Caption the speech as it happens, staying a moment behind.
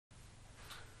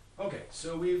Okay,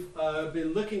 so we've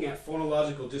been looking at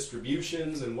phonological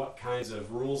distributions and what kinds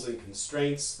of rules and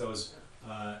constraints those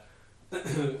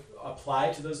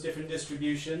apply to those different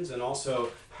distributions, and also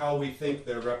how we think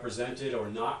they're represented or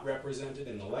not represented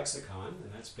in the lexicon,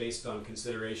 and that's based on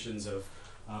considerations of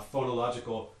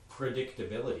phonological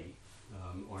predictability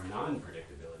or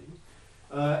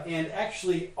non-predictability. And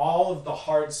actually all of the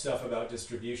hard stuff about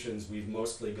distributions we've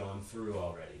mostly gone through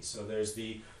already. So there's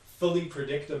the fully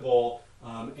predictable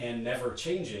and never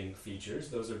changing features.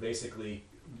 Those are basically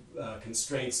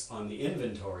constraints on the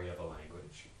inventory of a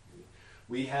language.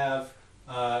 We have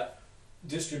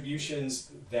distributions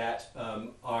that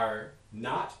are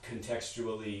not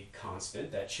contextually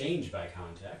constant, that change by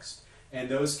context, and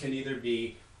those can either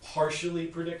be partially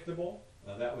predictable.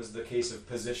 That was the case of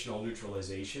positional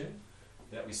neutralization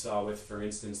that we saw with, for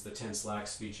instance, the tense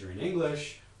lax feature in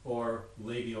English, or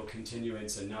labial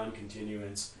continuance and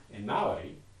non-continuance in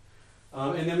Maori.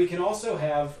 And then we can also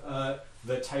have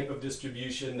the type of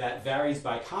distribution that varies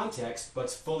by context,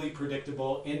 but's fully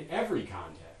predictable in every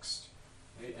context.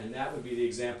 Right? And that would be the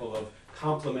example of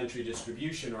complementary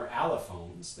distribution, or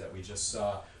allophones, that we just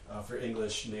saw for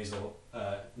English nasal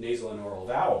and oral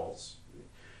vowels.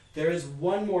 There is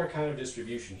one more kind of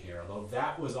distribution here, although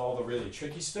that was all the really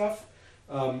tricky stuff.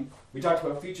 We talked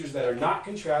about features that are not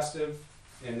contrastive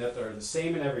and that are the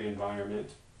same in every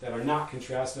environment, that are not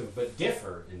contrastive but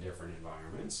differ in different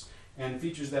environments, and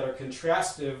features that are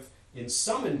contrastive in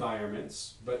some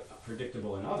environments but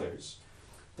predictable in others.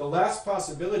 The last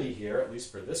possibility here, at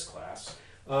least for this class,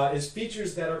 is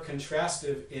features that are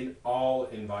contrastive in all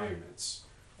environments.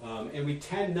 And we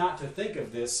tend not to think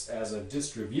of this as a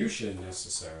distribution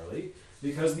necessarily,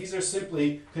 because these are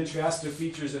simply contrastive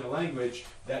features in a language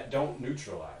that don't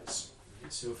neutralize.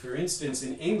 So for instance,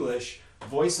 in English,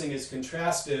 voicing is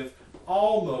contrastive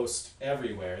almost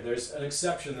everywhere. There's an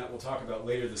exception that we'll talk about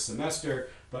later this semester,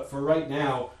 but for right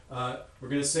now, we're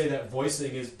going to say that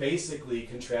voicing is basically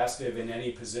contrastive in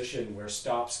any position where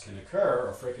stops can occur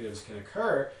or fricatives can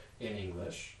occur in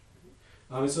English.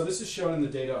 And so this is shown in the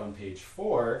data on page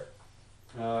 4,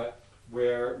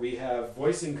 where we have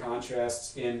voicing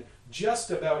contrasts in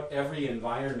just about every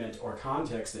environment or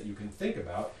context that you can think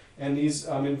about. And these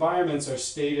environments are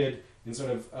stated in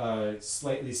sort of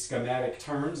slightly schematic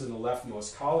terms in the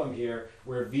leftmost column here,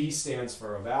 where V stands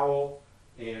for a vowel,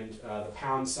 and the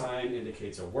pound sign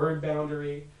indicates a word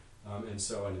boundary, and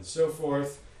so on and so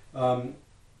forth. Oh,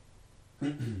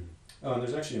 and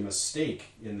there's actually a mistake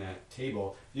in that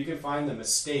table. You can find the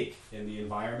mistake in the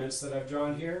environments that I've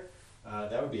drawn here.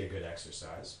 That would be a good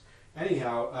exercise.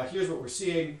 Anyhow, here's what we're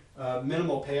seeing.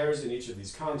 Minimal pairs in each of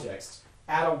these contexts.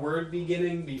 Add a word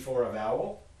beginning before a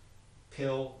vowel,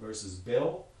 pill versus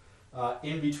bill.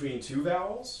 In between two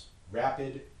vowels,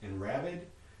 rapid and rabid.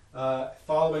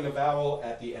 Following a vowel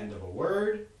at the end of a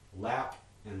word, lap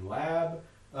and lab.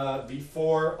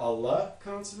 Before a l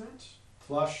consonant,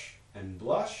 plush and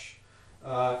blush.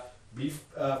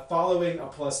 Following a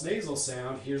plus nasal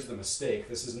sound, here's the mistake.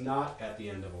 This is not at the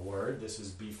end of a word. This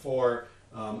is before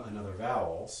another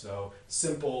vowel. So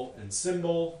simple and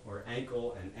symbol, or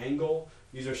ankle and angle.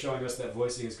 These are showing us that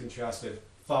voicing is contrastive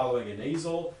following a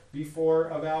nasal before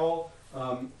a vowel,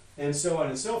 and so on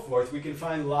and so forth. We can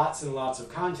find lots and lots of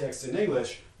contexts in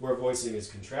English where voicing is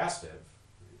contrastive.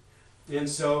 And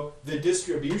so the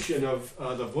distribution of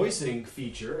the voicing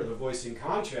feature, or the voicing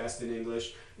contrast in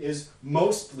English, is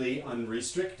mostly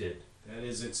unrestricted. That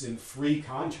is, it's in free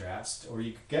contrast, or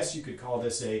you guess you could call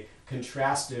this a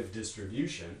contrastive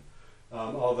distribution.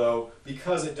 Although,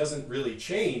 because it doesn't really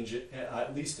change,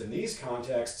 at least in these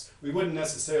contexts, we wouldn't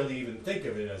necessarily even think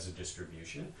of it as a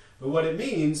distribution. But what it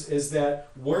means is that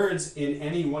words in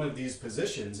any one of these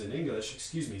positions in English,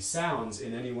 sounds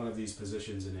in any one of these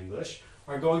positions in English,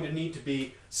 are going to need to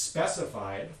be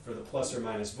specified for the plus or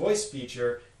minus voice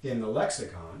feature in the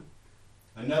lexicon.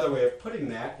 Another way of putting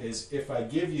that is if I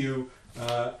give you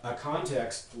a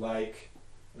context like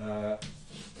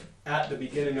at the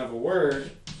beginning of a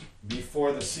word,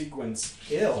 before the sequence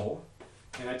ill,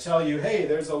 and I tell you, hey,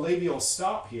 there's a labial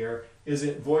stop here, is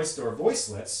it voiced or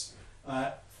voiceless?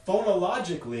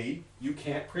 Phonologically, you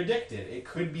can't predict it. It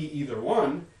could be either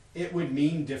one. It would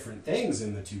mean different things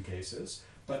in the two cases,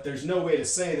 but there's no way to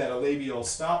say that a labial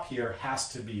stop here has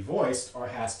to be voiced or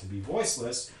has to be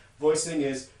voiceless. Voicing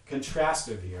is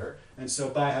contrastive here, and so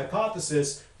by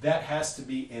hypothesis, that has to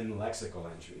be in lexical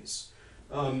entries.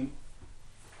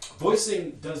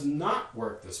 Voicing does not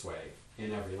work this way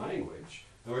in every language,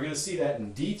 and we're going to see that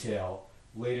in detail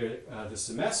later this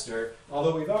semester,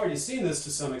 although we've already seen this to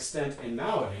some extent in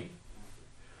Maori,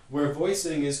 where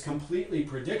voicing is completely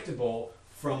predictable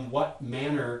from what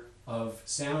manner of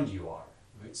sound you are.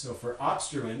 Right? So for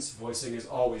obstruents, voicing is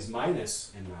always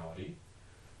minus in malady.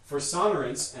 For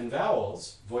sonorants and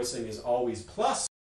vowels, voicing is always plus